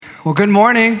Well, good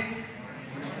morning.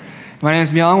 My name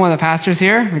is Myung, one of the pastors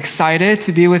here. I'm excited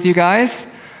to be with you guys.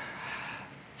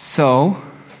 So,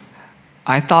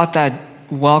 I thought that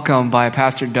welcome by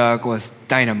Pastor Doug was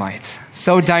dynamite.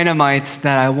 So dynamite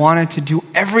that I wanted to do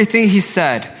everything he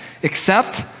said,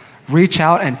 except reach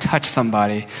out and touch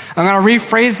somebody. I'm going to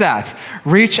rephrase that.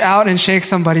 Reach out and shake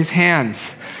somebody's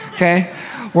hands. Okay?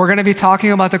 We're going to be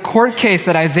talking about the court case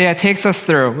that Isaiah takes us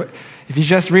through. If you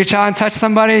just reach out and touch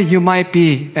somebody, you might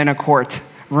be in a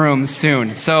courtroom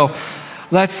soon. So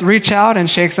let's reach out and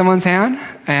shake someone's hand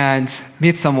and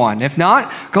meet someone. If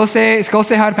not, go say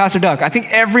hi to Pastor Doug. I think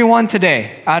everyone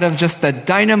today, out of just the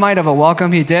dynamite of a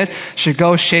welcome he did, should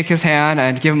go shake his hand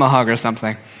and give him a hug or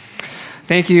something.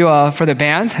 Thank you for the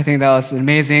band. I think that was an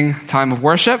amazing time of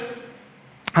worship.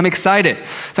 I'm excited.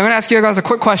 So I'm going to ask you guys a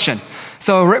quick question.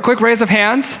 So quick raise of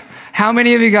hands. How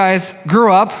many of you guys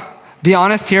grew up, be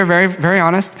honest here, very, very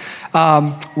honest,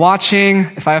 watching,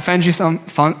 if I offend you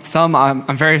some,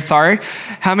 I'm very sorry.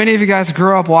 How many of you guys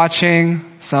grew up watching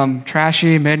some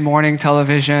trashy mid-morning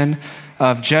television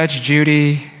of Judge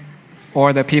Judy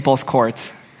or the People's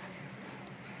Court?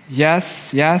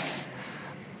 Yes?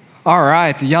 All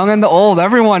right, the young and the old,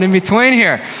 everyone in between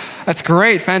here. That's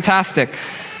great, fantastic.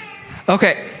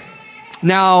 Okay,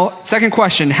 now, second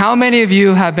question. How many of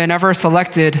you have been ever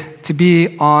selected to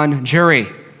be on jury,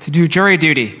 to do jury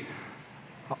duty?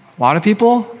 A lot of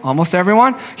people? Almost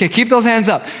everyone? Okay, keep those hands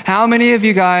up. How many of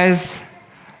you guys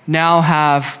now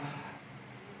have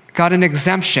got an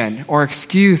exemption or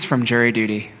excuse from jury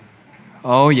duty?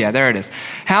 Oh yeah, there it is.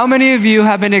 How many of you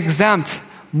have been exempt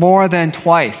more than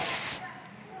twice?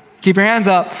 Keep your hands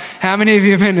up. How many of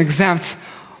you have been exempt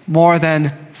more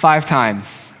than 5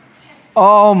 times?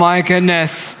 Oh my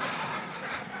goodness.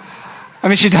 I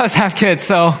mean, she does have kids,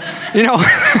 so,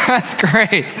 that's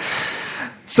great.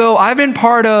 So I've been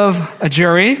part of a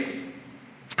jury.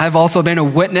 I've also been a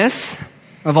witness.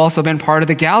 I've also been part of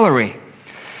the gallery.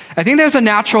 I think there's a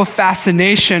natural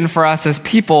fascination for us as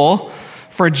people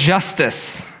for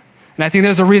justice. And I think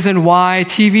there's a reason why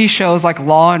TV shows like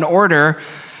Law and Order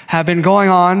have been going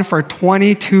on for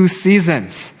 22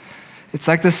 seasons. It's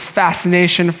like this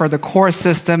fascination for the court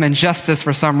system and justice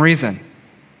for some reason.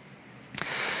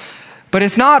 But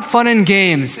it's not fun and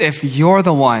games if you're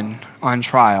the one on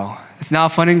trial. It's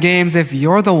not fun and games if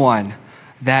you're the one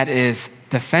that is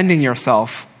defending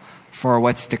yourself for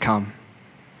what's to come.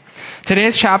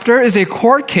 Today's chapter is a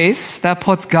court case that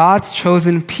puts God's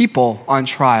chosen people on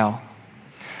trial.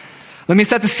 Let me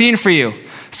set the scene for you.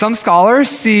 Some scholars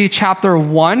see chapter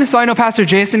 1. So I know Pastor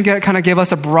Jason kind of gave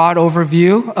us a broad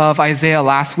overview of Isaiah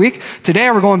last week.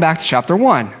 Today we're going back to chapter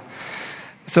 1.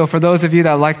 So for those of you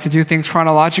that like to do things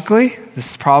chronologically,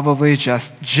 this is probably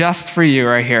just for you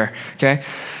right here, okay?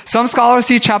 Some scholars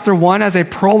see chapter 1 as a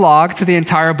prologue to the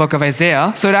entire book of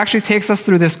Isaiah. So it actually takes us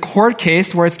through this court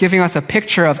case where it's giving us a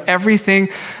picture of everything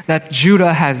that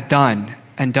Judah has done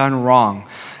and done wrong.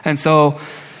 And so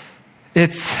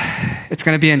it's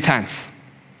going to be intense.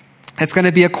 It's going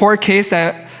to be a court case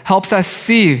that helps us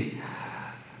see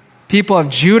people of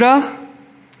Judah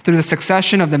through the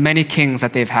succession of the many kings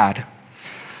that they've had.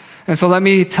 And so let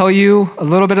me tell you a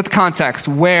little bit of the context.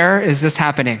 Where is this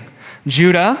happening?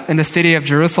 Judah, in the city of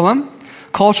Jerusalem.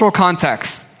 Cultural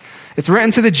context. It's written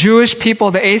to the Jewish people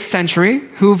of the 8th century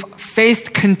who've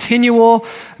faced continual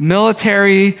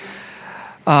military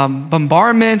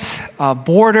bombardment,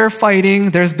 border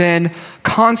fighting. There's been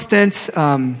constant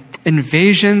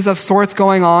invasions of sorts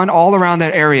going on all around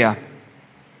that area.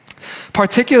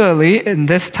 Particularly in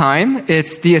this time,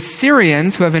 it's the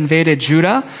Assyrians who have invaded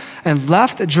Judah and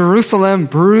left Jerusalem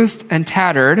bruised and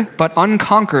tattered, but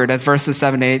unconquered, as verses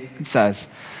 7-8 says.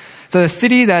 So the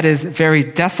city that is very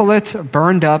desolate,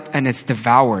 burned up, and it's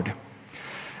devoured.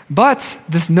 But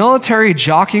this military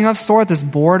jockeying of sort, this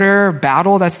border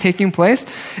battle that's taking place,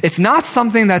 it's not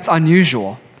something that's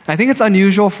unusual. I think it's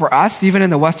unusual for us, even in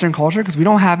the Western culture, because we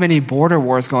don't have any border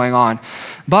wars going on.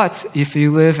 But if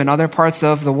you live in other parts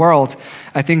of the world,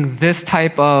 I think this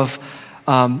type of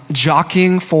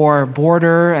jockeying for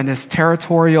border and this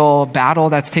territorial battle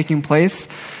that's taking place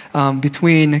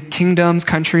between kingdoms,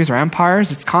 countries, or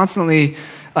empires, it's constantly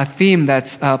a theme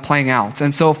that's playing out.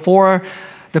 And so for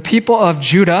the people of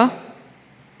Judah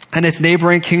and its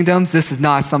neighboring kingdoms, this is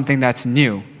not something that's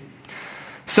new.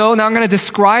 So now I'm going to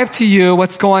describe to you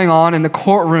what's going on in the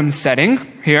courtroom setting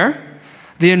here,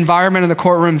 the environment in the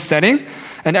courtroom setting,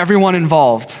 and everyone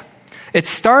involved. It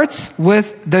starts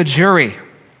with the jury.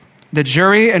 The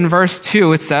jury in verse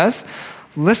 2, it says,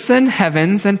 "Listen,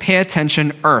 heavens, and pay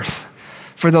attention, earth.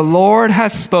 For the Lord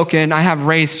has spoken, I have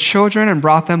raised children and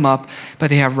brought them up, but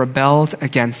they have rebelled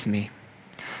against me."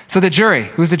 So the jury,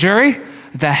 who's the jury?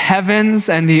 the heavens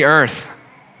and the earth,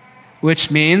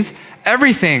 which means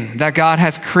everything that God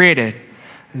has created.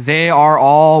 They are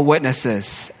all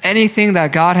witnesses. Anything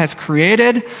that God has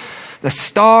created, the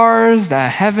stars, the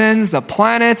heavens, the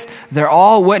planets, they're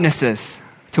all witnesses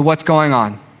to what's going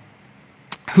on.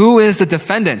 Who is the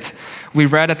defendant? We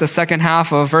read at the second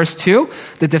half of verse 2,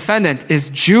 the defendant is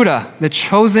Judah, the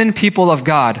chosen people of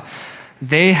God.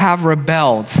 They have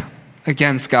rebelled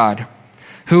against God.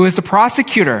 Who is the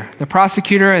prosecutor? The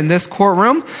prosecutor in this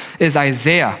courtroom is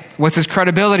Isaiah. What's his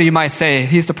credibility, you might say?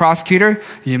 He's the prosecutor.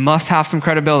 You must have some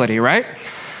credibility, right?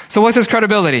 So what's his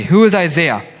credibility? Who is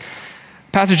Isaiah?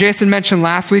 Pastor Jason mentioned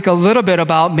last week a little bit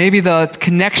about maybe the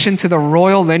connection to the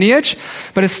royal lineage,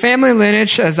 but his family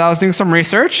lineage, as I was doing some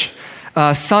research,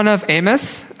 son of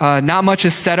Amos, not much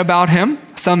is said about him.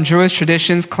 Some Jewish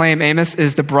traditions claim Amos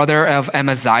is the brother of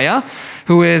Amaziah,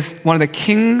 who is one of the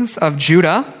kings of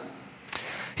Judah.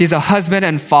 He's a husband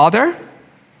and father.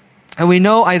 And we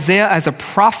know Isaiah as a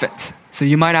prophet. So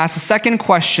you might ask a second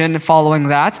question following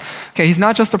that. Okay, he's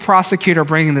not just a prosecutor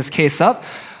bringing this case up.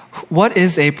 What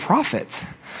is a prophet?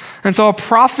 And so a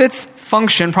prophet's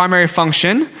function, primary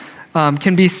function,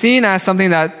 can be seen as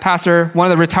something that one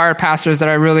of the retired pastors that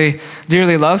I really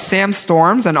dearly love, Sam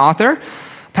Storms, an author,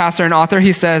 pastor and author,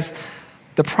 he says,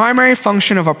 the primary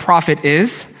function of a prophet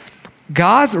is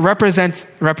God's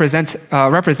representative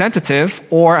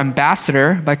or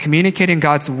ambassador by communicating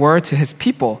God's word to his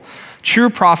people. True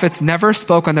prophets never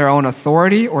spoke on their own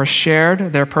authority or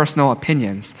shared their personal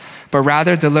opinions, but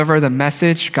rather deliver the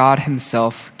message God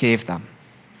himself gave them.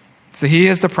 So he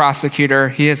is the prosecutor.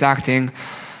 He is acting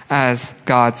as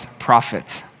God's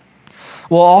prophet.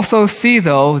 We'll also see,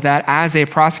 though, that as a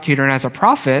prosecutor and as a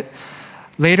prophet,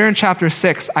 later in chapter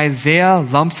 6, Isaiah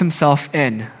lumps himself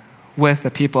in with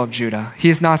the people of Judah.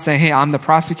 He's not saying, hey, I'm the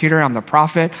prosecutor, I'm the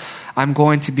prophet, I'm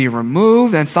going to be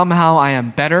removed, and somehow I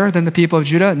am better than the people of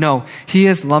Judah. No, he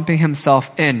is lumping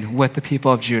himself in with the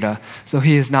people of Judah. So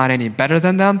he is not any better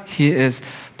than them. He is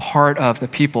part of the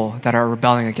people that are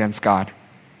rebelling against God.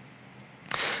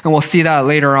 And we'll see that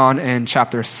later on in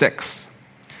chapter 6.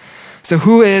 So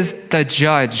who is the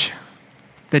judge?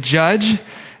 The judge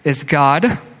is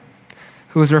God,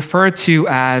 who is referred to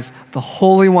as the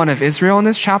Holy One of Israel in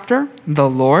this chapter, the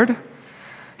Lord.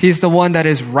 He's the one that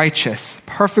is righteous,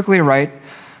 perfectly right,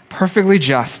 perfectly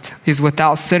just. He's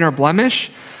without sin or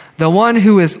blemish, the one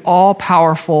who is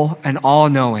all-powerful and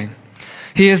all-knowing.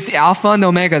 He is the Alpha and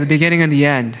Omega, the beginning and the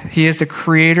end. He is the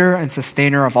creator and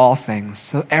sustainer of all things.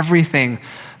 So everything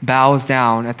bows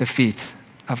down at the feet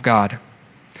of God.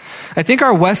 I think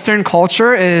our Western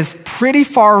culture is pretty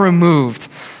far removed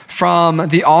from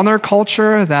the honor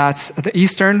culture that the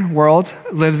Eastern world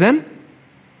lives in.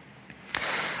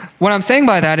 What I'm saying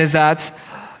by that is that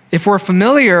if we're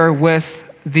familiar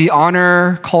with the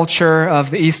honor culture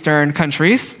of the Eastern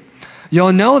countries,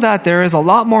 you'll know that there is a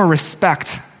lot more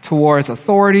respect towards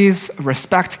authorities,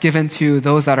 respect given to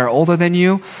those that are older than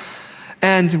you.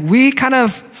 And we kind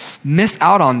of miss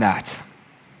out on that.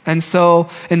 And so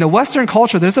in the Western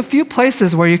culture, there's a few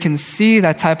places where you can see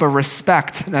that type of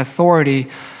respect and authority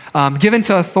given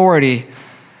to authority.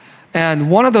 And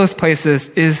one of those places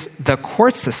is the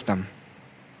court system.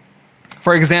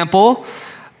 For example,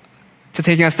 to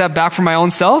taking a step back from my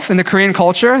own self, in the Korean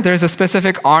culture, there's a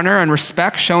specific honor and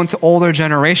respect shown to older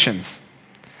generations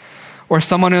or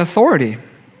someone in authority.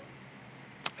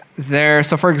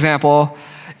 So for example,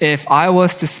 if I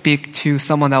was to speak to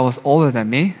someone that was older than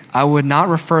me, I would not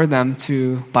refer them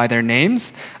by their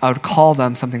names. I would call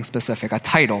them something specific, a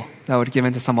title that would be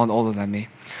given to someone older than me.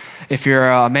 If you're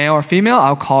a male or female,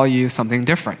 I'll call you something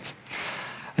different.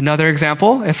 Another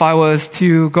example, if I was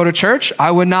to go to church,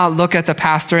 I would not look at the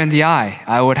pastor in the eye.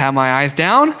 I would have my eyes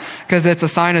down because it's a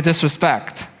sign of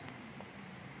disrespect.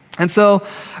 And so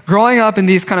growing up in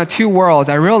these kind of two worlds,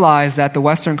 I realized that the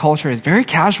Western culture is very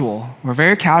casual. We're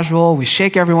very casual. We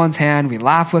shake everyone's hand. We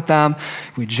laugh with them.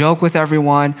 We joke with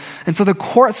everyone. And so the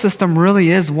court system really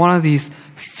is one of these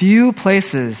few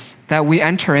places that we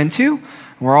enter into.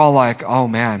 We're all like, oh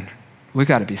man, we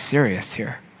got to be serious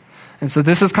here. And so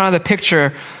this is kind of the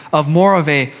picture of more of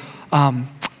a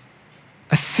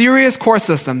serious court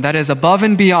system that is above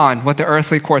and beyond what the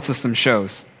earthly court system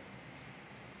shows.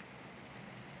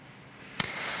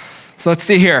 So let's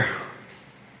see here.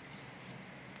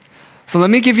 So let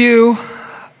me give you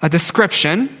a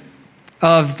description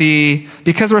of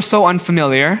because we're so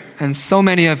unfamiliar and so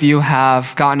many of you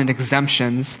have gotten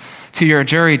exemptions to your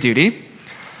jury duty,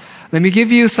 let me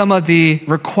give you some of the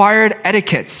required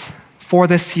etiquettes for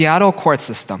the Seattle court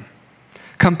system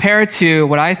compared to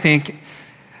what I think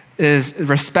is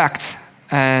respect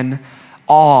and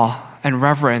awe and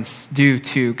reverence due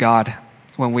to God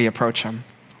when we approach him.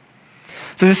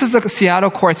 So this is the Seattle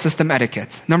court system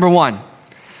etiquette. Number 1,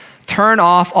 turn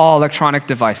off all electronic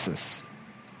devices.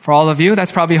 For all of you,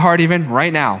 that's probably hard even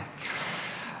right now.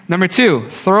 Number 2,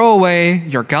 throw away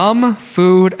your gum,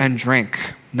 food, and drink.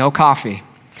 No coffee.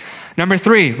 Number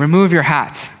 3, remove your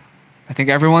hat. I think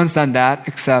everyone's done that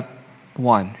except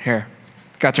one. Here,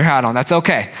 got your hat on. That's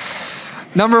okay.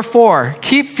 Number 4,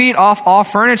 keep feet off all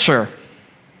furniture.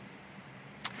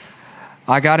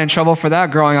 I got in trouble for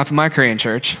that growing up in my Korean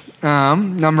church.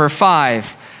 Number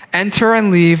 5, enter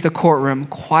and leave the courtroom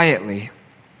quietly.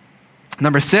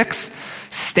 Number 6,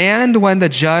 stand when the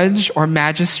judge or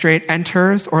magistrate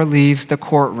enters or leaves the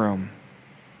courtroom.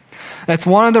 That's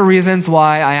one of the reasons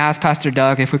why I asked Pastor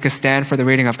Doug if we could stand for the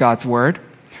reading of God's word,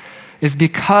 is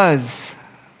because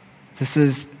this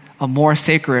is a more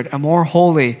sacred, a more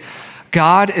holy.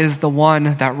 God is the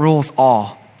one that rules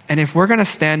all. And if we're going to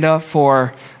stand up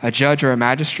for a judge or a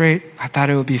magistrate, I thought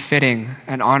it would be fitting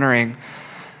and honoring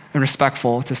and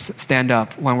respectful to stand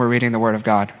up when we're reading the Word of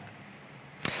God.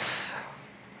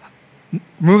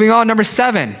 Moving on, number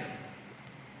 7,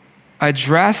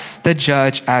 address the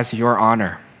judge as your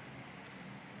honor.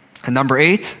 And number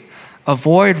 8,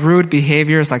 avoid rude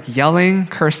behaviors like yelling,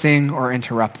 cursing, or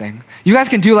interrupting. You guys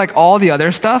can do like all the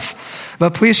other stuff,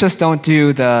 but please just don't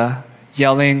do the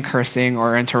yelling, cursing,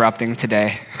 or interrupting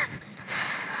today.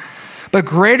 But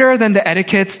greater than the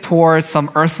etiquettes towards some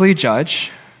earthly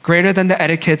judge, greater than the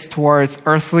etiquettes towards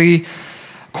earthly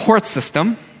court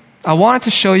system, I wanted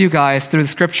to show you guys through the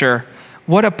scripture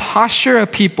what a posture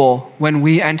of people when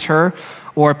we enter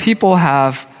or people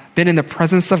have been in the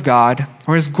presence of God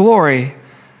or his glory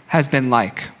has been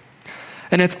like.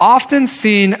 And it's often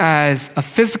seen as a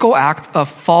physical act of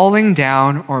falling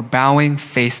down or bowing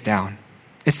face down.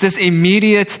 It's this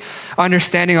immediate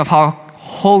understanding of how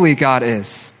holy God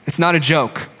is. It's not a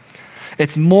joke.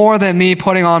 It's more than me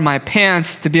putting on my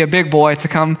pants to be a big boy to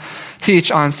come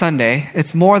teach on Sunday.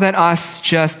 It's more than us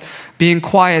just being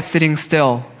quiet, sitting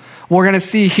still. We're going to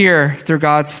see here through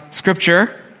God's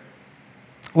scripture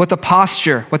what the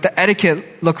posture, what the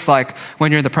etiquette looks like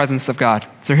when you're in the presence of God.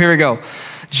 So here we go.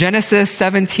 Genesis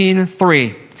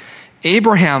 17:3.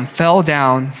 Abraham fell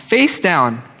down, face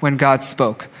down, when God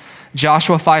spoke.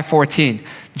 Joshua 5:14.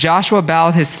 Joshua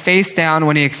bowed his face down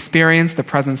when he experienced the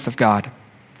presence of God.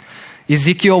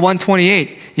 Ezekiel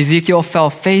 1:28. Ezekiel fell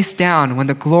face down when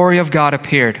the glory of God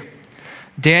appeared.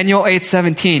 Daniel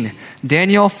 8:17.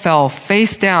 Daniel fell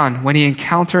face down when he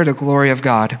encountered the glory of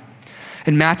God.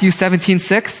 In Matthew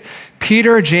 17:6,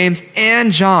 Peter, James,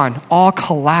 and John all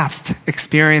collapsed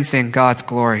experiencing God's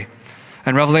glory.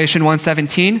 In Revelation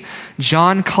 1:17,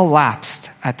 John collapsed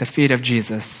at the feet of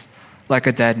Jesus like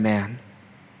a dead man.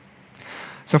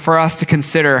 So for us to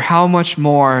consider, how much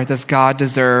more does God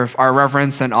deserve our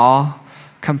reverence and awe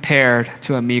compared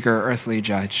to a meager earthly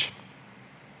judge?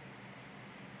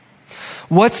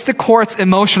 What's the court's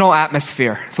emotional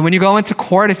atmosphere? So when you go into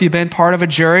court, if you've been part of a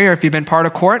jury or if you've been part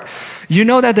of court, you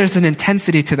know that there's an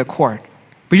intensity to the court.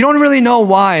 But you don't really know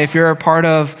why if you're a part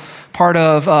of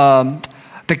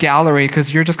the gallery,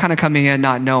 because you're just kind of coming in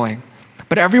not knowing.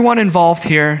 But everyone involved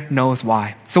here knows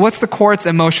why. So what's the court's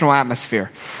emotional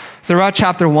atmosphere? Throughout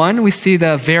chapter 1, we see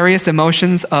the various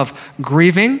emotions of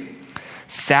grieving,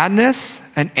 sadness,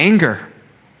 and anger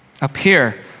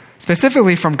appear,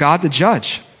 specifically from God the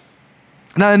judge.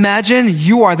 Now imagine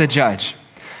you are the judge.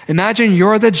 Imagine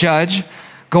you're the judge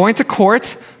going to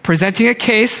court, presenting a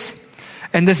case,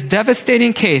 and this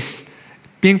devastating case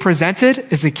being presented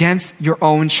is against your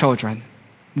own children.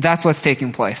 That's what's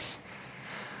taking place.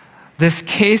 This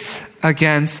case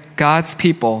against God's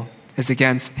people is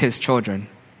against his children.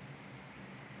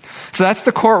 So that's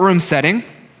the courtroom setting.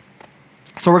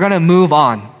 So we're going to move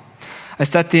on. I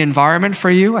set the environment for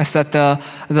you. I set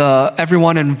the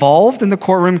everyone involved in the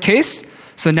courtroom case.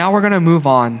 So now we're going to move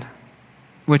on,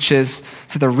 which is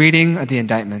to the reading of the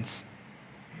indictments.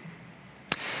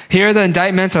 Here the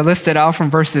indictments are listed out from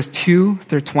verses 2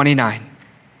 through 29.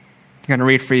 I'm going to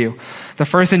read for you. The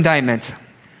first indictment,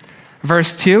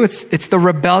 verse 2, it's the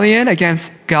rebellion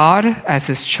against God as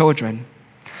his children.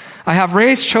 I have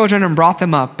raised children and brought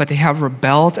them up, but they have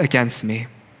rebelled against me.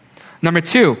 Number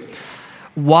 2,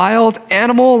 wild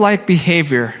animal-like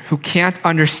behavior who can't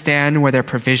understand where their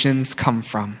provisions come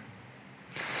from.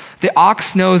 The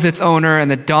ox knows its owner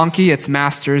and the donkey its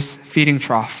master's feeding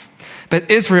trough. But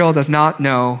Israel does not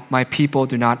know, my people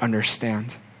do not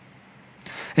understand.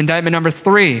 Indictment number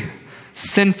 3,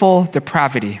 sinful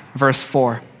depravity, verse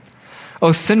 4.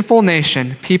 O sinful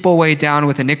nation, people weighed down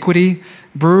with iniquity,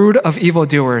 brood of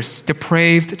evildoers,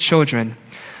 depraved children.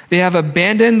 They have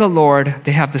abandoned the Lord,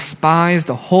 they have despised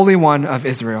the Holy One of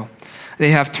Israel. they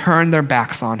have turned their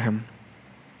backs on him.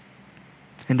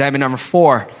 Indictment number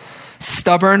 4,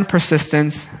 stubborn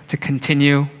persistence to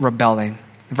continue rebelling.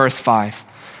 Verse 5,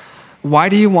 why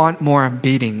do you want more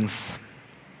beatings?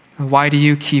 Why do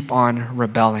you keep on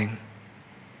rebelling?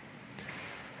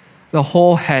 The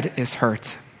whole head is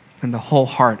hurt, and the whole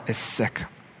heart is sick.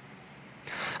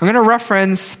 I'm going to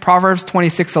reference Proverbs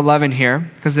 26:11 here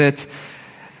because I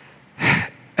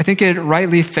think it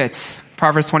rightly fits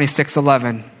Proverbs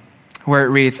 26:11, where it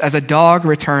reads, as a dog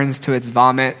returns to its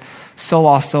vomit, so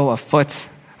also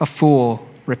a fool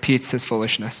repeats his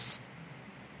foolishness.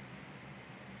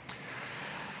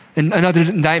 And another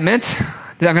indictment,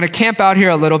 I'm going to camp out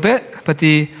here a little bit, but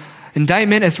the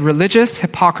indictment is religious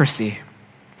hypocrisy.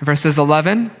 Verses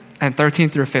 11 and 13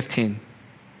 through 15.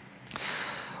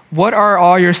 What are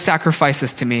all your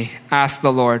sacrifices to me? Asked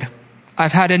the Lord.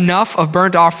 I've had enough of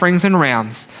burnt offerings and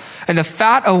rams, and the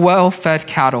fat of well-fed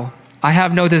cattle. I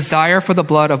have no desire for the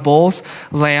blood of bulls,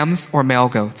 lambs, or male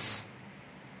goats.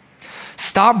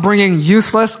 Stop bringing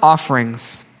useless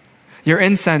offerings. Your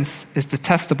incense is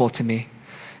detestable to me.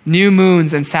 New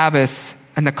moons and Sabbaths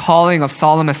and the calling of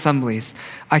solemn assemblies.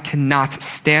 I cannot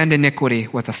stand iniquity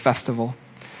with a festival.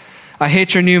 I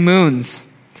hate your new moons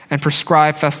and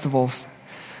prescribed festivals.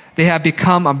 They have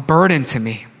become a burden to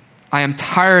me. I am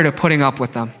tired of putting up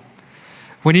with them.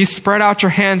 When you spread out your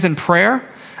hands in prayer,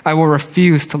 I will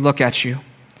refuse to look at you.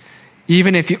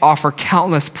 Even if you offer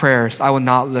countless prayers, I will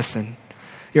not listen.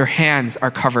 Your hands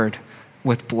are covered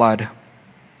with blood.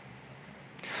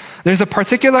 There's a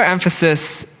particular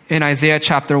emphasis in Isaiah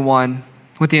chapter 1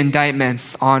 with the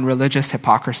indictments on religious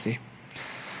hypocrisy.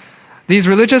 These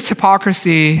religious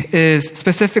hypocrisy is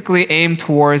specifically aimed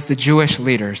towards the Jewish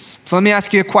leaders. So let me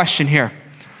ask you a question here.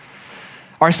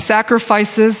 Are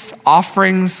sacrifices,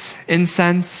 offerings,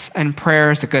 incense, and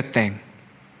prayers a good thing?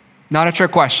 Not a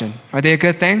trick question. Are they a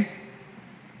good thing?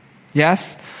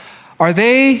 Yes? Are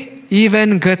they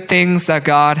even good things that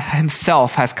God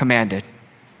himself has commanded?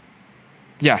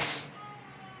 Yes.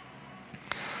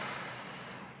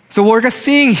 So we're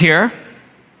seeing here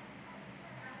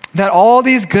that all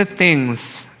these good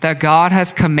things that God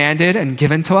has commanded and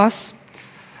given to us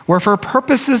were for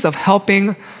purposes of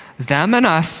helping them and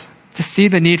us to see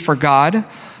the need for God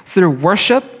through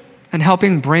worship and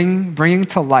helping bringing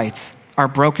to light our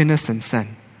brokenness and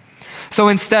sin. So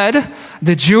instead,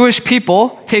 the Jewish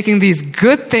people, taking these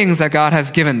good things that God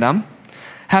has given them,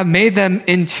 have made them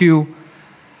into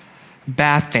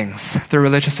bad things through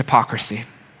religious hypocrisy.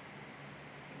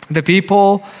 The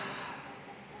people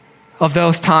of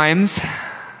those times,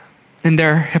 in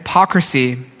their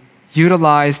hypocrisy,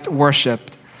 utilized worship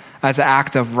as an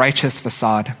act of righteous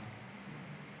facade.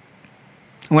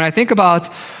 When I think about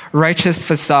righteous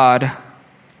facade,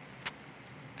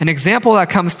 an example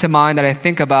that comes to mind that I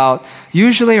think about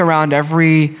usually around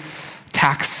every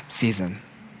tax season.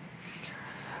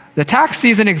 The tax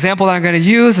season example that I'm going to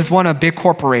use is one of big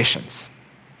corporations.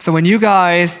 So when you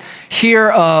guys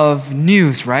hear of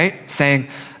news, right, saying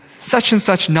such and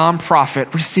such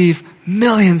nonprofit received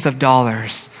millions of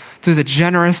dollars through the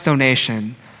generous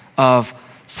donation of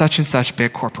such and such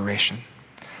big corporation.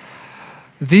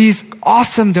 These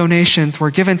awesome donations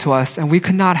were given to us, and we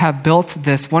could not have built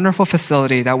this wonderful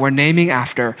facility that we're naming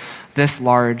after this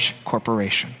large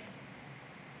corporation.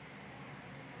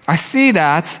 I see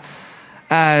that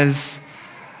as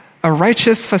a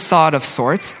righteous facade of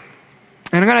sorts,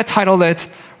 and I'm going to title it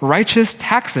Righteous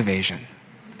Tax Evasion.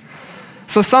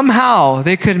 So somehow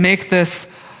they could make this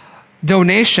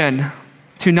donation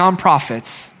to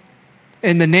nonprofits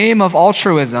in the name of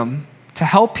altruism to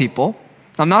help people.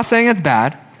 I'm not saying it's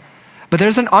bad, but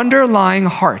there's an underlying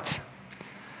heart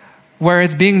where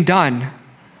it's being done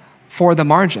for the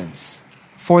margins,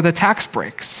 for the tax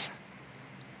breaks.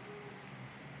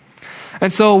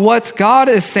 And so what God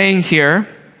is saying here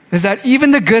is that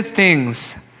even the good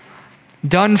things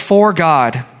done for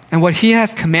God and what he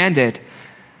has commanded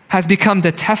has become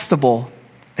detestable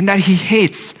and that he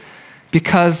hates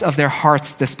because of their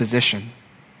heart's disposition.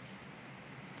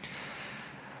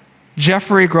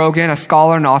 Jeffrey Grogan, a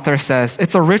scholar and author, says,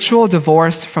 it's a ritual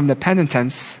divorce from the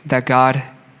penitence that God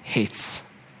hates.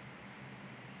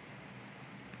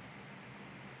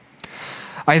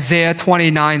 Isaiah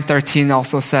 29:13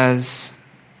 also says,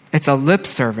 it's a lip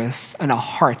service and a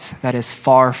heart that is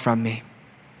far from me.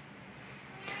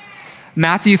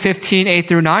 Matthew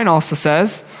 15:8-9 also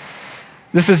says,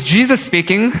 this is Jesus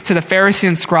speaking to the Pharisees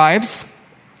and scribes.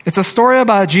 It's a story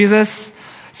about Jesus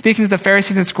speaking to the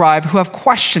Pharisees and scribes who have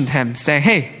questioned him, saying,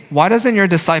 hey, why doesn't your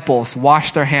disciples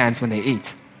wash their hands when they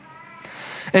eat?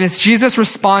 And it's Jesus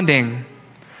responding,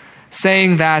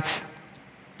 saying that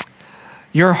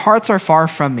your hearts are far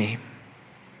from me.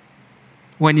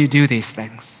 when you do these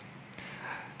things.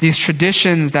 These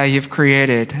traditions that you've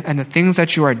created and the things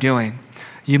that you are doing,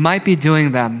 you might be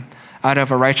doing them out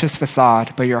of a righteous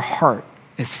facade, but your heart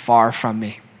is far from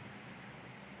me.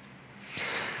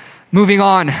 Moving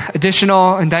on,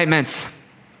 additional indictments.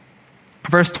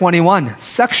 Verse 21,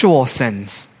 sexual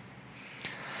sins.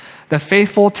 The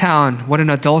faithful town, what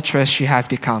an adulteress she has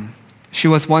become. She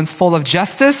was once full of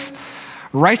justice.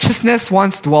 Righteousness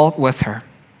once dwelt with her.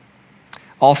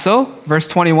 Also, verse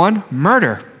 21,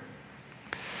 murder.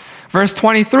 Verse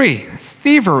 23,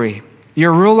 thievery.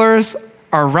 Your rulers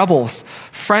are rebels,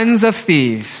 friends of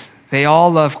thieves. They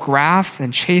all love graft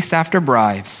and chase after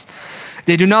bribes.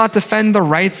 They do not defend the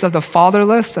rights of the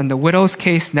fatherless, and the widow's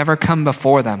case never come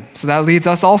before them. So that leads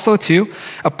us also to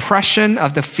oppression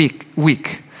of the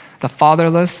weak, the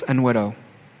fatherless and widow.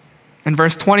 In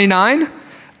verse 29,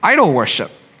 idol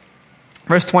worship.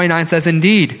 Verse 29 says,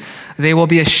 indeed, they will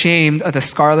be ashamed of the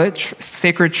scarlet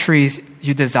sacred trees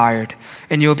you desired,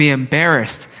 and you will be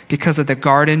embarrassed because of the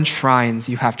garden shrines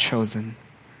you have chosen.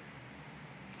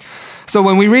 So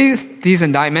when we read these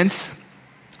indictments,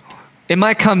 it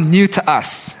might come new to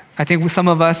us. I think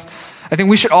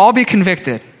we should all be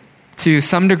convicted to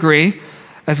some degree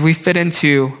as we fit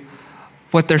into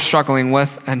what they're struggling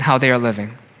with and how they are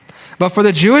living. But for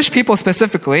the Jewish people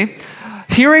specifically,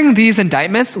 hearing these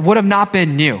indictments would have not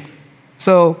been new.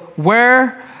 So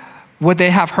where would they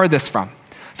have heard this from?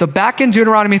 So back in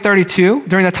Deuteronomy 32,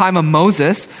 during the time of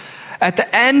Moses, at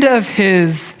the end of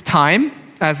his time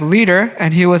as leader,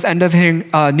 and he was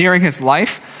nearing his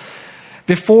life,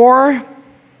 before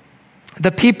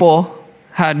the people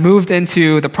had moved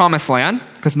into the promised land,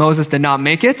 because Moses did not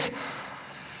make it,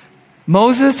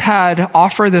 Moses had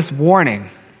offered this warning.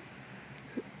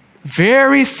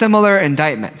 Very similar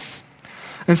indictments.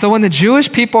 And so when the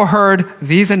Jewish people heard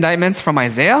these indictments from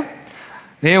Isaiah,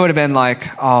 they would have been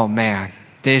like, oh man,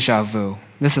 deja vu.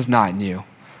 This is not new.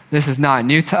 This is not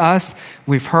new to us.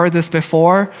 We've heard this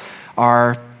before.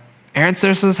 Our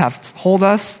ancestors have told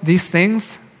us these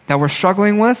things that we're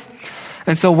struggling with.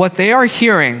 And so what they are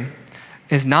hearing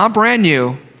is not brand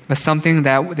new, but something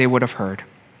that they would have heard.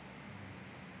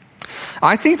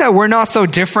 I think that we're not so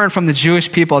different from the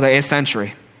Jewish people of the 8th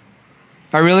century.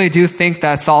 I really do think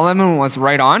that Solomon was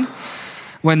right on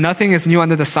when nothing is new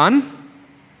under the sun.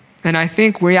 And I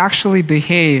think we actually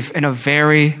behave in a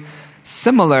very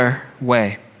similar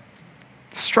way.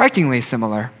 Strikingly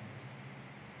similar.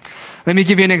 Let me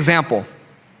give you an example.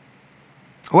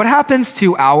 What happens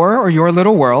to our or your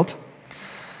little world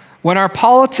when our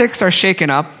politics are shaken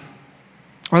up?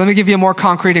 Or let me give you a more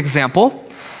concrete example.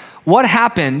 What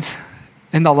happened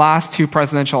in the last 2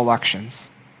 presidential elections?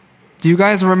 Do you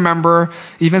guys remember,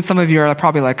 even some of you are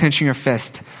probably like clenching your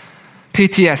fist,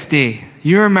 PTSD.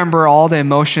 You remember all the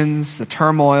emotions, the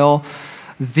turmoil,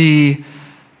 the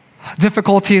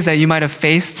difficulties that you might have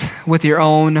faced with your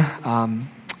own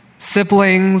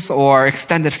siblings or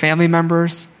extended family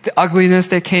members, the ugliness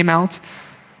that came out.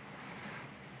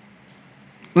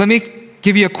 Let me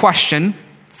give you a question.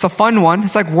 It's a fun one.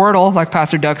 It's like Wordle, like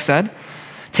Pastor Doug said.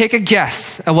 Take a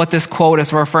guess at what this quote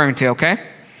is referring to, okay?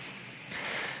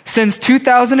 Since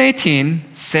 2018,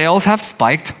 sales have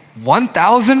spiked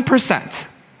 1,000%.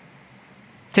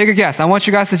 Take a guess. I want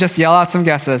you guys to just yell out some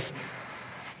guesses.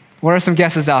 What are some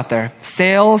guesses out there?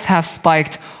 Sales have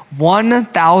spiked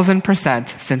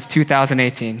 1,000% since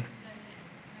 2018.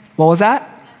 What was that?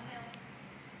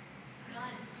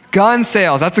 Gun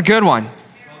sales. That's a good one.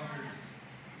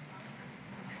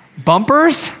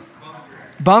 Bumpers?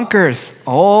 Bunkers.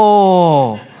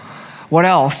 Oh. What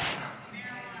else?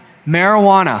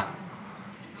 Marijuana.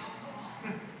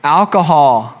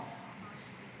 Alcohol.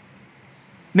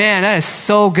 Man, that is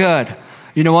so good.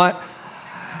 You know what?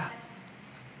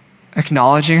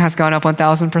 Acknowledging has gone up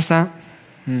 1,000%.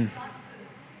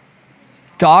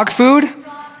 Dog food?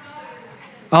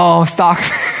 Oh, stock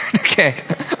food. Okay.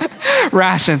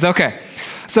 Rations. Okay.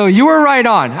 So you were right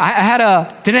on.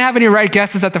 I didn't have any right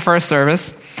guesses at the first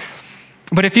service.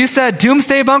 But if you said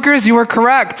doomsday bunkers, you were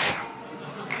correct.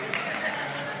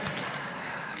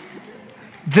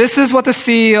 This is what the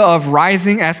CEO of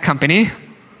Rising S Company,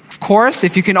 of course,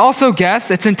 if you can also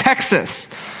guess, it's in Texas.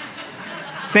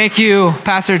 Thank you,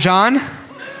 Pastor John,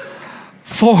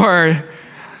 for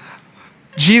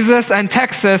Jesus and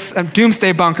Texas and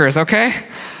doomsday bunkers, okay?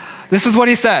 This is what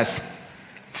he says.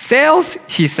 Sales,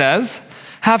 he says,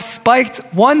 have spiked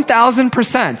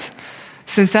 1,000%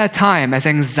 since that time as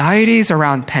anxieties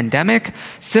around pandemic,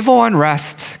 civil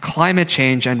unrest, climate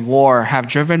change, and war have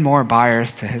driven more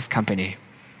buyers to his company.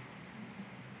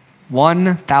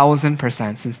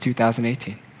 1,000% since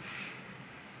 2018.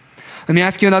 Let me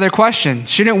ask you another question.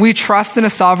 Shouldn't we trust in a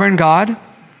sovereign God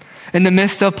In the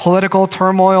midst of political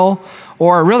turmoil,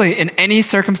 or really in any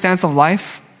circumstance of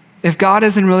life, if God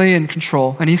isn't really in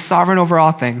control and he's sovereign over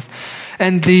all things,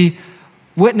 and the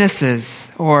witnesses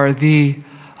or the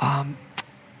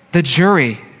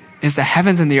jury is the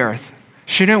heavens and the earth,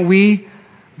 shouldn't we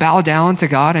bow down to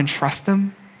God and trust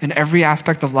him in every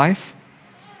aspect of life?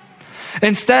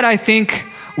 Instead, I think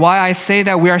why I say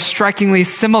that we are strikingly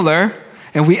similar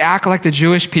and we act like the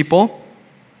Jewish people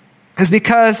is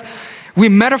because we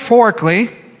metaphorically,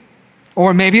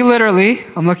 or maybe literally,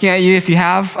 I'm looking at you if you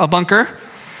have a bunker,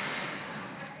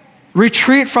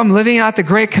 retreat from living out the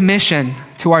Great Commission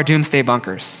to our doomsday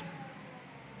bunkers.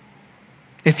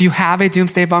 If you have a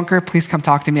doomsday bunker, please come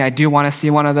talk to me. I do want to see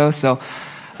one of those, so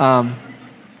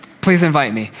please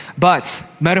invite me. But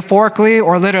metaphorically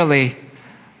or literally,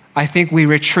 I think we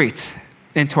retreat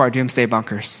into our doomsday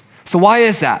bunkers. So why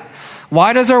is that?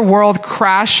 Why does our world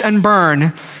crash and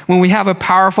burn when we have a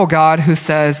powerful God who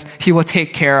says he will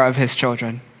take care of his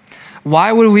children?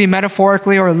 Why would we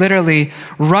metaphorically or literally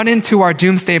run into our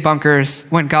doomsday bunkers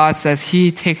when God says he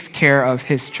takes care of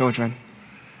his children?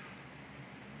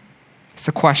 It's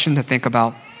a question to think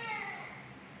about.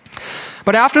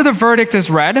 But after the verdict is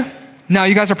read, now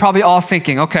you guys are probably all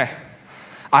thinking, okay,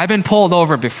 I've been pulled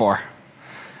over before.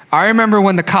 I remember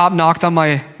when the cop knocked on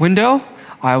my window,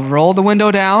 I rolled the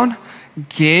window down,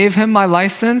 gave him my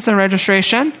license and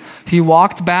registration. He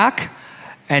walked back,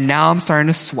 and now I'm starting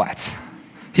to sweat.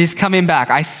 He's coming back.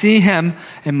 I see him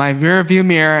in my rear view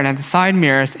mirror and at the side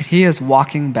mirrors, and he is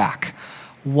walking back.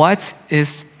 What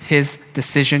is his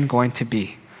decision going to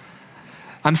be?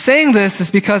 I'm saying this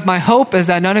is because my hope is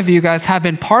that none of you guys have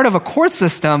been part of a court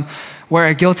system where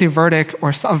a guilty verdict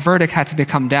or a verdict had to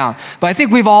come down. But I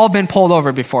think we've all been pulled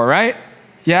over before, right?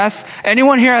 Yes?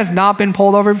 Anyone here has not been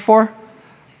pulled over before?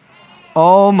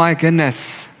 Oh my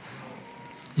goodness.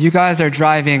 You guys are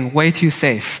driving way too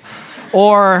safe.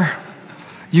 Or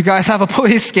you guys have a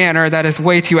police scanner that is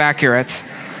way too accurate.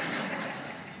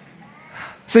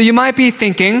 So you might be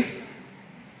thinking,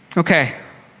 okay,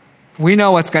 we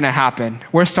know what's going to happen.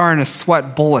 We're starting to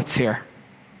sweat bullets here.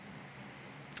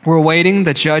 We're waiting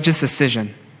the judge's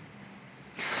decision.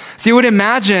 So you would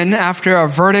imagine after a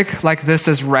verdict like this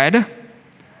is read,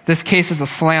 this case is a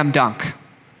slam dunk,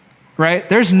 right?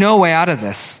 There's no way out of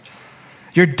this.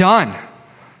 You're done.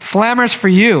 Slammers for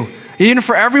you. Even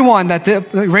for everyone that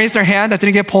raised their hand that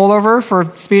didn't get pulled over for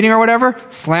speeding or whatever,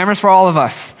 slammers for all of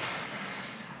us.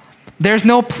 There's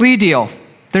no plea deal.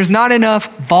 There's not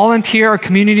enough volunteer or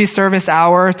community service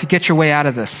hour to get your way out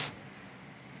of this.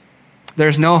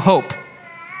 There's no hope.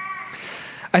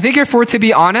 I think if we're to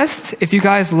be honest, if you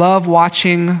guys love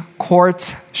watching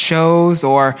court shows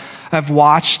or have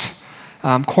watched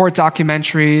court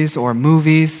documentaries or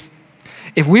movies,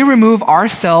 if we remove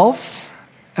ourselves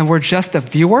and we're just a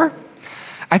viewer,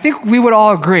 I think we would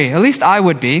all agree, at least I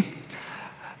would be,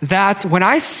 that when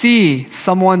I see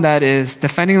someone that is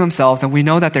defending themselves and we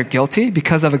know that they're guilty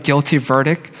because of a guilty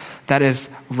verdict that is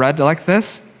read like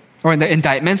this, or in the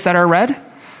indictments that are read,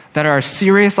 that are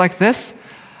serious like this,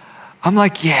 I'm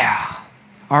like, yeah,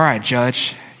 all right,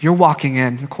 judge, you're walking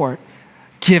into court.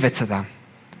 Give it to them.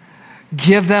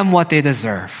 Give them what they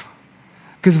deserve.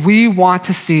 Because we want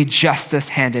to see justice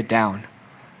handed down.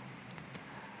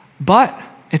 But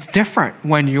it's different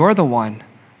when you're the one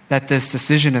that this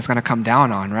decision is going to come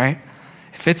down on, right?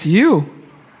 If it's you,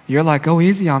 you're like, go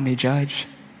easy on me, judge.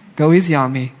 Go easy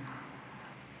on me.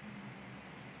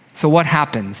 So what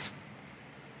happens?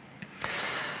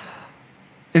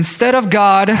 Instead of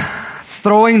God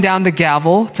throwing down the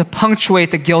gavel to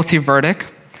punctuate the guilty verdict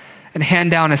and hand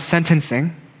down a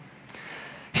sentencing,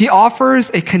 he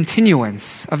offers a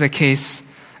continuance of the case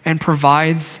and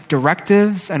provides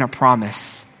directives and a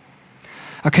promise.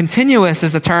 A continuous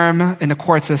is a term in the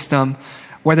court system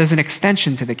where there's an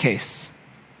extension to the case,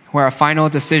 where a final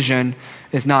decision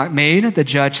is not made. The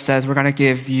judge says, we're going to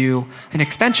give you an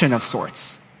extension of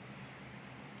sorts.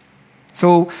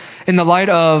 So in the light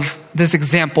of this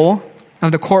example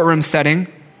of the courtroom setting,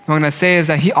 what I'm going to say is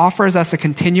that he offers us a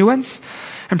continuance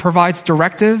and provides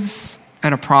directives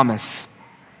and a promise.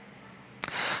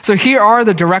 So here are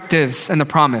the directives and the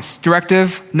promise.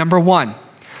 Directive number 1,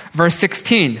 verse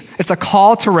 16. It's a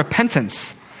call to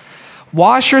repentance.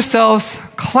 Wash yourselves,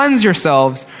 cleanse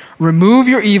yourselves, remove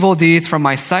your evil deeds from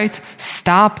my sight.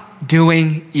 Stop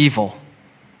doing evil.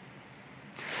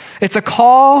 It's a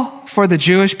call for the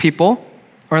Jewish people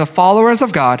or the followers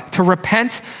of God to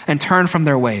repent and turn from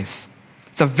their ways.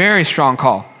 It's a very strong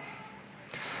call.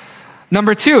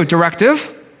 Number 2,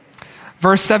 directive.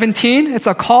 Verse 17, it's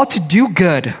a call to do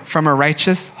good from a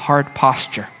righteous heart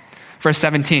posture. Verse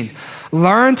 17,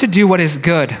 learn to do what is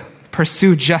good,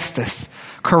 pursue justice,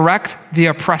 correct the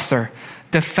oppressor,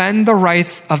 defend the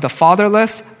rights of the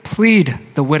fatherless, plead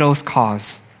the widow's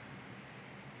cause.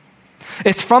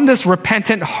 It's from this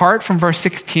repentant heart from verse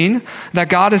 16 that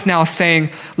God is now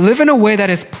saying, live in a way that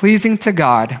is pleasing to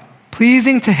God,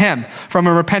 pleasing to Him from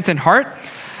a repentant heart,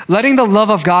 letting the love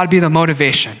of God be the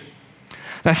motivation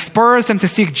that spurs them to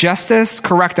seek justice,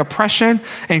 correct oppression,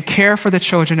 and care for the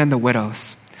children and the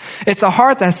widows. It's a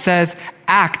heart that says,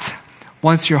 act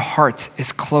once your heart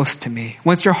is close to me.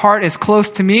 Once your heart is close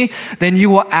to me, then you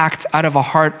will act out of a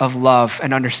heart of love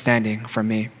and understanding for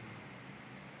me.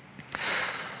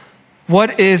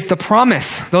 What is the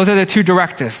promise? Those are the two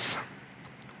directives.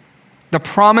 The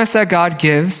promise that God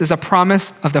gives is a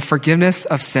promise of the forgiveness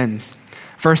of sins.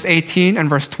 Verse 18 and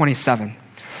verse 27.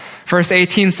 Verse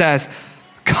 18 says,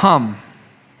 come,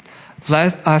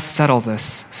 let us settle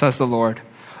this, says the Lord.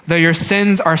 Though your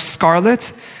sins are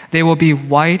scarlet, they will be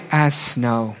white as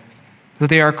snow. Though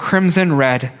they are crimson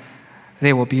red,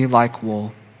 they will be like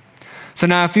wool. So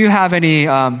now if you have any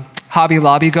Hobby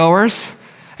Lobby goers,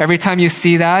 every time you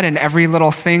see that and every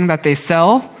little thing that they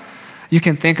sell, you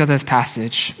can think of this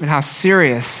passage and how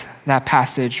serious that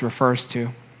passage refers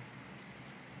to.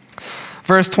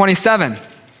 Verse 27.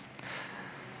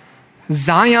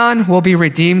 Zion will be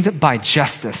redeemed by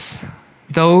justice,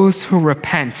 those who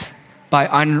repent by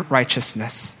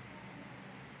unrighteousness.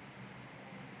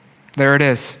 There it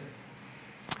is.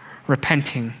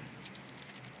 Repenting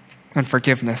and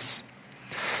forgiveness.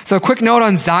 So a quick note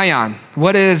on Zion.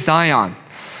 What is Zion?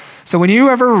 So when you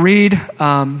ever read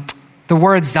the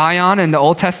word Zion in the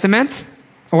Old Testament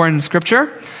or in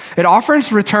Scripture, it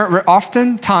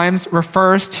oftentimes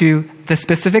refers to the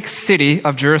specific city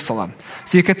of Jerusalem.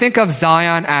 So you could think of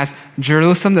Zion as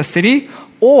Jerusalem, the city,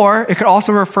 or it could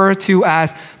also refer to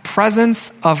as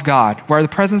presence of God, where the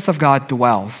presence of God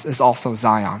dwells is also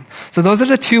Zion. So those are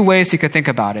the two ways you could think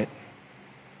about it.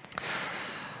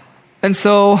 And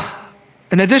so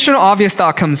an additional obvious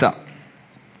thought comes up.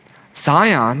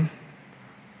 Zion,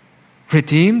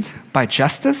 redeemed by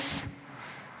justice?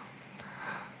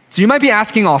 So you might be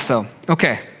asking also,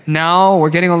 okay, now we're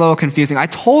getting a little confusing. I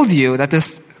told you that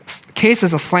this case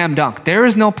is a slam dunk. There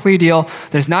is no plea deal.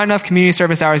 There's not enough community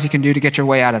service hours you can do to get your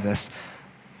way out of this.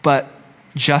 But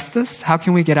justice? How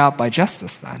can we get out by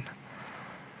justice then?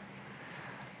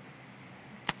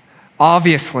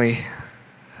 Obviously,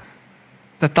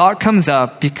 the thought comes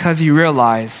up because you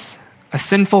realize a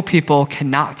sinful people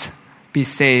cannot be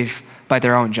saved by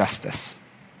their own justice.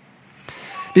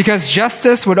 Because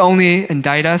justice would only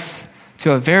indict us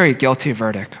to a very guilty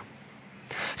verdict.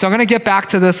 So I'm going to get back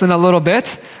to this in a little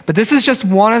bit, but this is just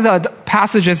one of the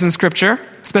passages in Scripture,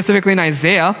 specifically in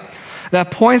Isaiah,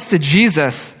 that points to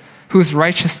Jesus, whose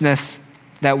righteousness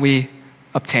that we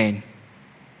obtain.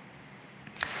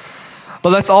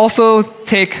 But let's also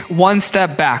take one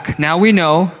step back. Now we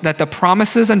know that the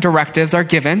promises and directives are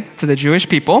given to the Jewish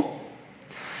people,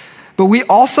 but we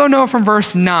also know from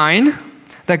verse 9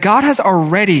 that God has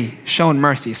already shown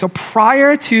mercy. So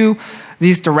prior to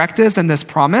these directives and this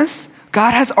promise,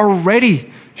 God has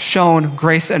already shown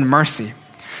grace and mercy.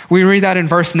 We read that in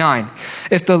verse 9.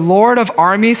 If the Lord of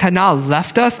armies had not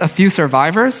left us a few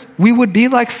survivors, we would be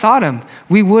like Sodom.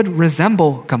 We would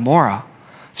resemble Gomorrah.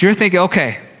 So you're thinking,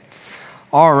 okay,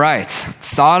 all right,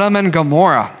 Sodom and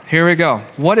Gomorrah. Here we go.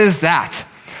 What is that?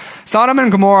 Sodom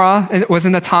and Gomorrah, it was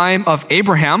in the time of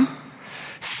Abraham.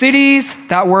 Cities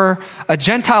that were a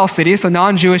Gentile city, so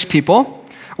non-Jewish people,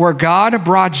 where God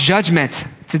brought judgment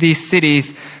to these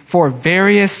cities for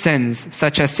various sins,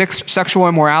 such as sexual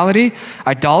immorality,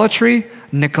 idolatry,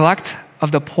 neglect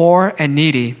of the poor and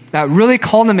needy, that really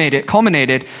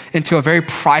culminated into a very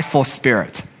prideful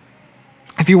spirit.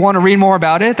 If you want to read more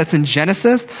about it, that's in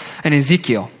Genesis and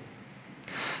Ezekiel.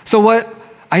 So what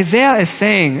Isaiah is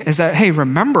saying is that, hey,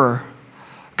 remember,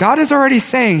 God is already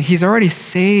saying He's already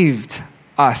saved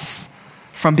us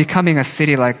from becoming a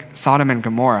city like Sodom and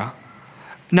Gomorrah.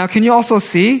 Now, can you also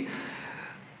see?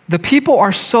 The people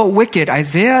are so wicked.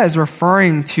 Isaiah is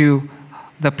referring to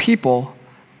the people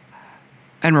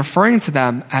and referring to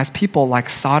them as people like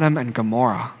Sodom and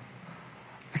Gomorrah.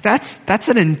 Like that's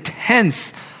an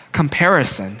intense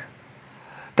comparison.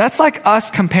 That's like us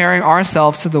comparing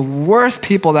ourselves to the worst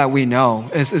people that we know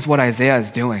is what Isaiah is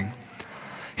doing.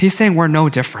 He's saying we're no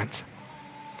different.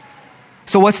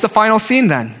 So what's the final scene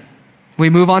then? We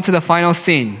move on to the final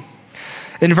scene.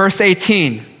 In verse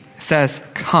 18, it says,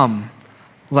 come.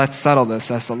 Let's settle this,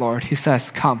 says the Lord. He says,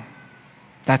 come.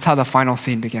 That's how the final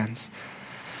scene begins.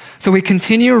 So we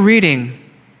continue reading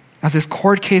of this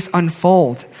court case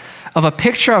unfold, of a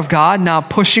picture of God now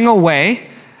pushing away,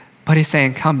 but He's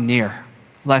saying, come near.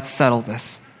 Let's settle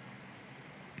this.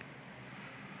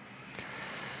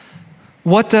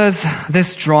 What does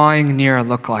this drawing near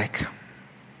look like?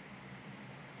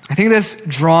 I think this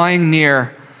drawing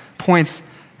near points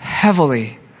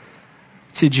heavily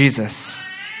to Jesus,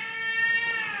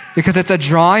 because it's a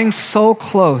drawing so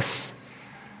close.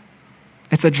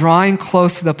 It's a drawing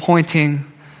close to the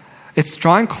it's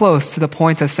drawing close to the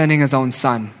point of sending his own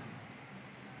son,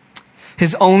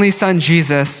 his only son,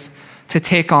 Jesus, to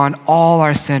take on all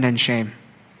our sin and shame.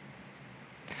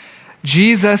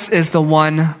 Jesus is the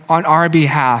one on our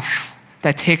behalf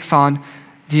that takes on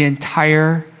the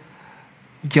entire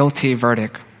guilty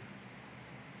verdict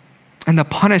and the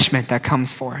punishment that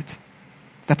comes for it,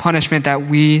 the punishment that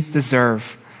we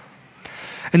deserve.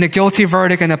 And the guilty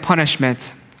verdict and the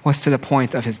punishment was to the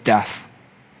point of his death.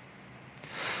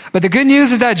 But the good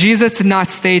news is that Jesus did not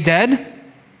stay dead,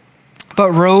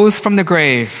 but rose from the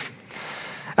grave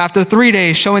after 3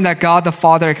 days, showing that God the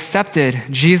Father accepted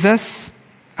Jesus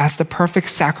as the perfect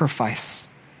sacrifice,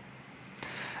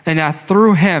 and that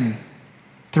through him,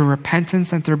 through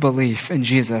repentance and through belief in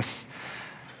Jesus,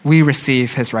 we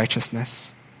receive his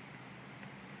righteousness.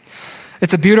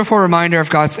 It's a beautiful reminder of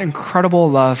God's incredible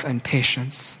love and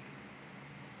patience,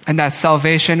 and that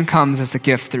salvation comes as a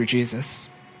gift through Jesus.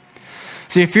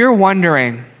 So if you're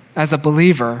wondering, as a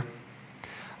believer,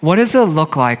 what does it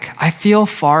look like? I feel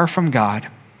far from God.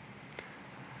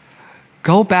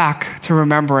 Go back to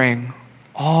remembering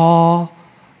all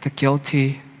the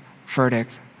guilty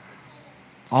verdict,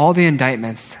 all the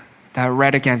indictments that are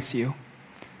read against you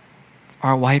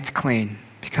are wiped clean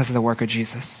because of the work of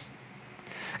Jesus.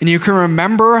 And you can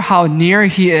remember how near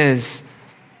he is.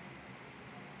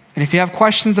 And if you have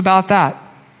questions about that,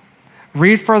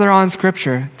 read further on in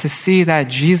Scripture to see that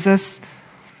Jesus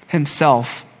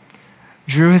himself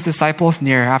drew his disciples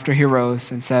near after he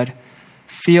rose and said,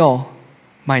 "Feel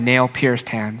my nail-pierced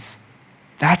hands."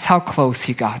 That's how close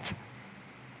he got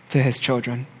to his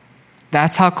children.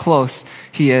 That's how close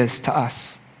he is to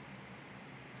us.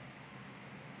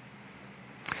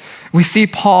 We see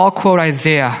Paul quote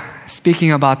Isaiah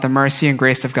speaking about the mercy and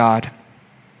grace of God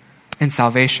in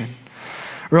salvation.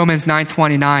 Romans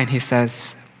 9:29, he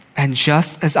says, "And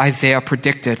just as Isaiah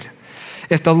predicted,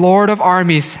 if the Lord of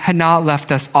armies had not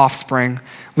left us offspring,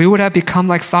 we would have become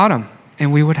like Sodom,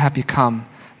 and we would have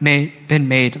been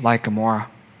made like Gomorrah."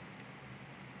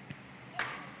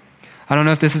 I don't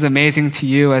know if this is amazing to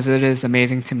you as it is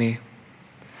amazing to me.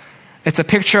 It's a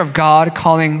picture of God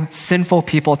calling sinful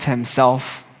people to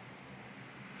himself.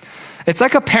 It's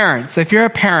like a parent. So if you're a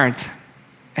parent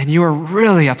and you are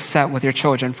really upset with your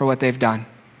children for what they've done,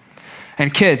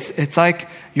 and kids, it's like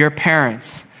your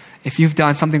parents if you've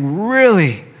done something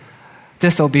really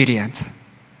disobedient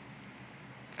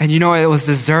and you know it was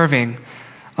deserving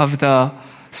of the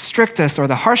strictest or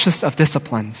the harshest of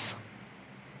disciplines.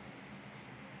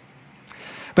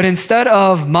 But instead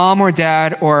of mom or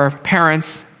dad or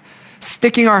parents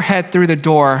sticking our head through the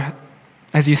door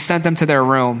as you sent them to their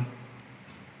room,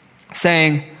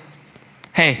 saying,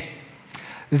 "Hey,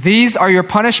 these are your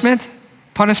punishments,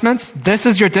 this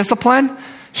is your discipline,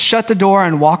 shut the door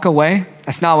and walk away,"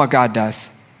 that's not what God does.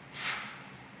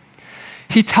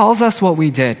 He tells us what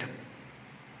we did,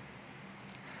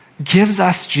 gives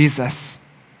us Jesus,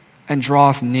 and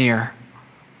draws near.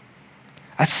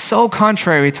 That's so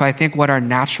contrary to, I think, what our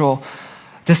natural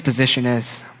disposition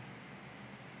is.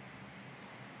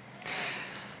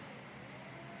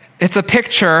 It's a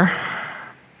picture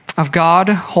of God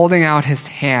holding out his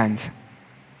hand,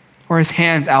 or his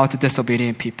hands out to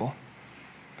disobedient people.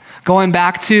 Going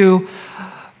back to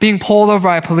being pulled over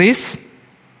by police,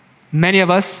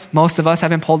 most of us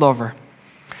have been pulled over.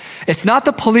 It's not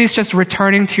the police just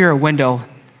returning to your window,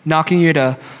 knocking you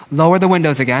to lower the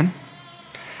windows again.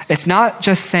 It's not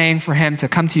just saying for him to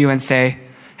come to you and say,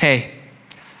 "Hey,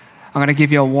 I'm going to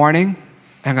give you a warning,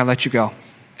 and I'm going to let you go."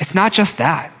 It's not just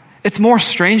that. It's more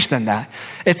strange than that.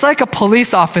 It's like a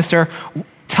police officer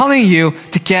telling you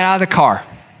to get out of the car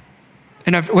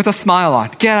and with a smile on,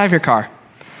 "Get out of your car."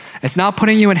 It's not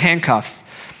putting you in handcuffs.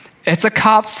 It's a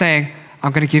cop saying,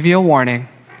 "I'm going to give you a warning,"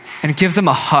 and gives him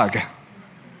a hug.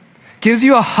 Gives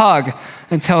you a hug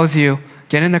and tells you,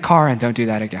 "Get in the car and don't do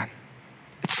that again."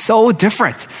 It's so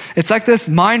different. It's like this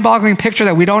mind-boggling picture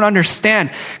that we don't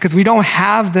understand because we don't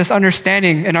have this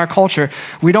understanding in our culture.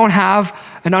 We don't have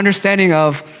an understanding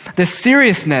of the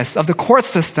seriousness of the court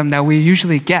system that we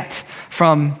usually get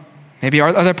from maybe our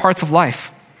other parts of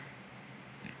life.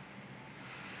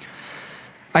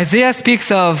 Isaiah speaks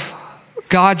of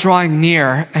God drawing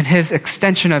near and his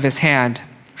extension of his hand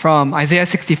from Isaiah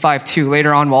 65:2.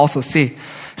 Later on, we'll also see.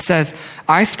 It says,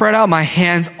 "I spread out my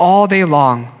hands all day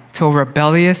long to a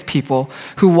rebellious people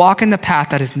who walk in the path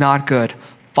that is not good,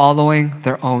 following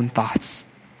their own thoughts."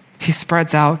 He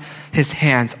spreads out his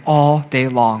hands all day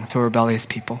long to a rebellious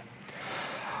people.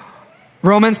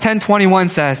 Romans 10:21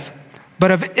 says,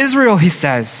 but of Israel, he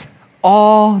says,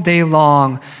 all day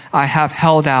long I have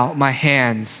held out my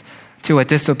hands to a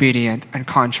disobedient and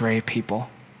contrary people.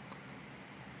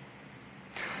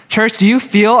 Church, do you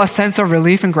feel a sense of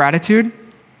relief and gratitude?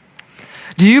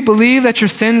 Do you believe that your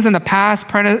sins in the past,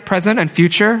 present, and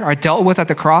future are dealt with at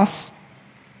the cross?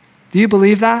 Do you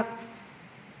believe that?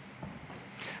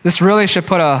 This really should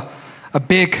put a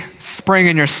big spring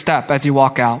in your step as you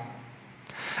walk out.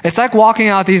 It's like walking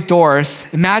out these doors.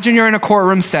 Imagine you're in a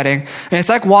courtroom setting, and it's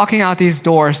like walking out these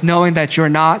doors knowing that you're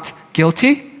not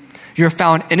guilty, you're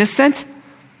found innocent,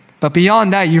 but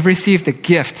beyond that, you've received the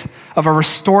gift of a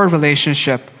restored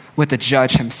relationship with the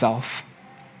judge himself.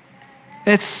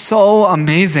 It's so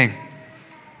amazing.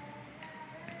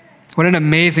 What an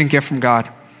amazing gift from God.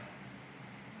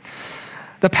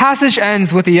 The passage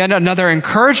ends with yet another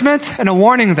encouragement and a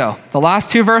warning, though. The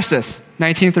last two verses,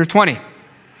 19 through 20.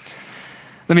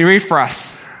 Let me read for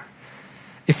us.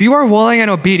 If you are willing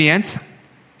and obedient,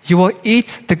 you will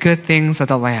eat the good things of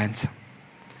the land.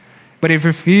 But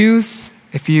if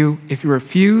you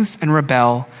refuse and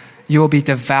rebel, you will be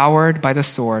devoured by the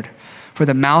sword, for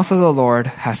the mouth of the Lord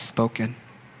has spoken.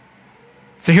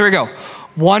 So here we go.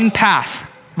 One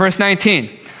path, verse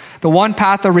 19. The one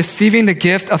path of receiving the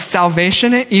gift of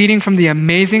salvation and eating from the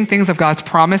amazing things of God's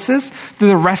promises through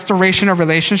the restoration of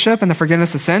relationship and the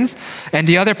forgiveness of sins. And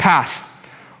the other path,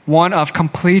 one of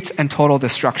complete and total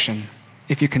destruction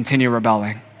if you continue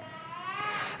rebelling.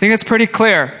 I think it's pretty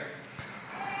clear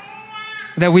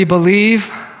that we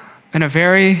believe in a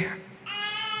very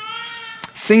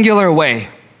singular way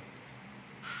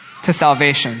to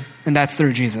salvation, and that's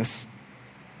through Jesus.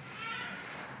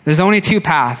 There's only two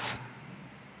paths.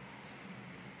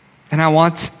 And I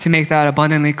want to make that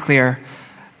abundantly clear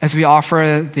as we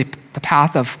offer the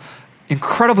path of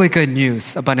incredibly good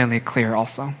news abundantly clear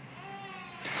also.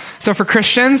 So for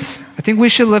Christians, I think we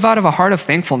should live out of a heart of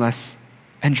thankfulness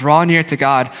and draw near to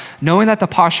God, knowing that the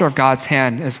posture of God's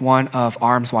hand is one of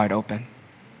arms wide open.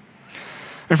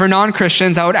 And for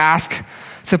non-Christians, I would ask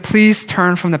to please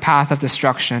turn from the path of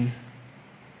destruction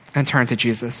and turn to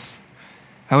Jesus.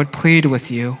 I would plead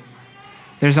with you.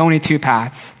 There's only two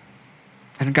paths,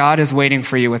 and God is waiting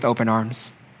for you with open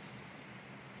arms.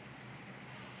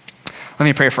 Let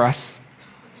me pray for us.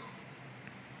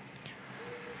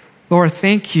 Lord,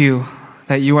 thank you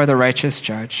that you are the righteous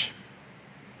judge.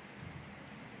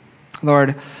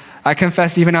 Lord, I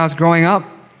confess even as I was growing up,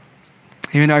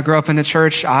 even though I grew up in the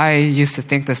church, I used to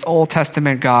think this Old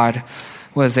Testament God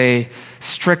was a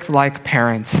strict-like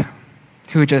parent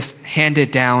who just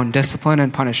handed down discipline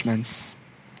and punishments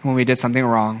when we did something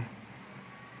wrong.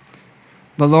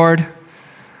 But Lord,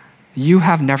 you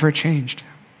have never changed.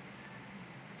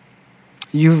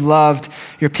 You loved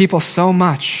your people so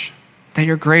much that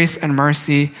your grace and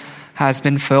mercy has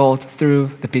been filled through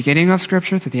the beginning of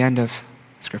Scripture to the end of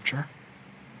Scripture.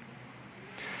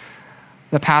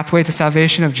 The pathway to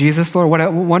salvation of Jesus, Lord, what a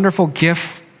wonderful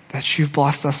gift that you've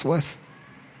blessed us with.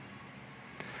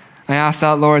 I ask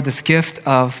that, Lord, this gift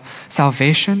of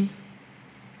salvation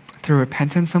through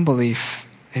repentance and belief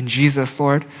in Jesus,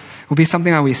 Lord, will be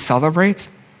something that we celebrate,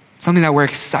 something that we're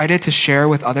excited to share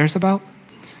with others about,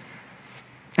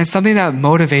 and something that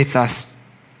motivates us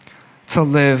to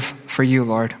live for you,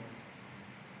 Lord.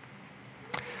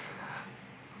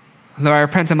 Lord, I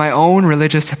repent of my own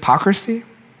religious hypocrisy.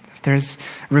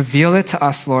 Reveal it to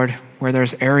us, Lord, where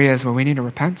there's areas where we need to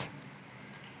repent.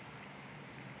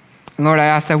 And Lord, I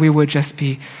ask that we would just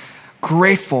be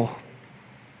grateful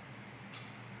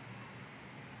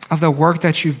of the work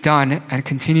that you've done and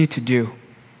continue to do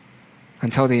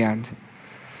until the end.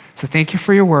 So thank you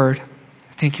for your word.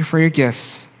 Thank you for your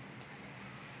gifts.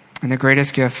 And the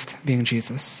greatest gift being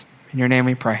Jesus. In your name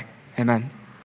we pray. Amen.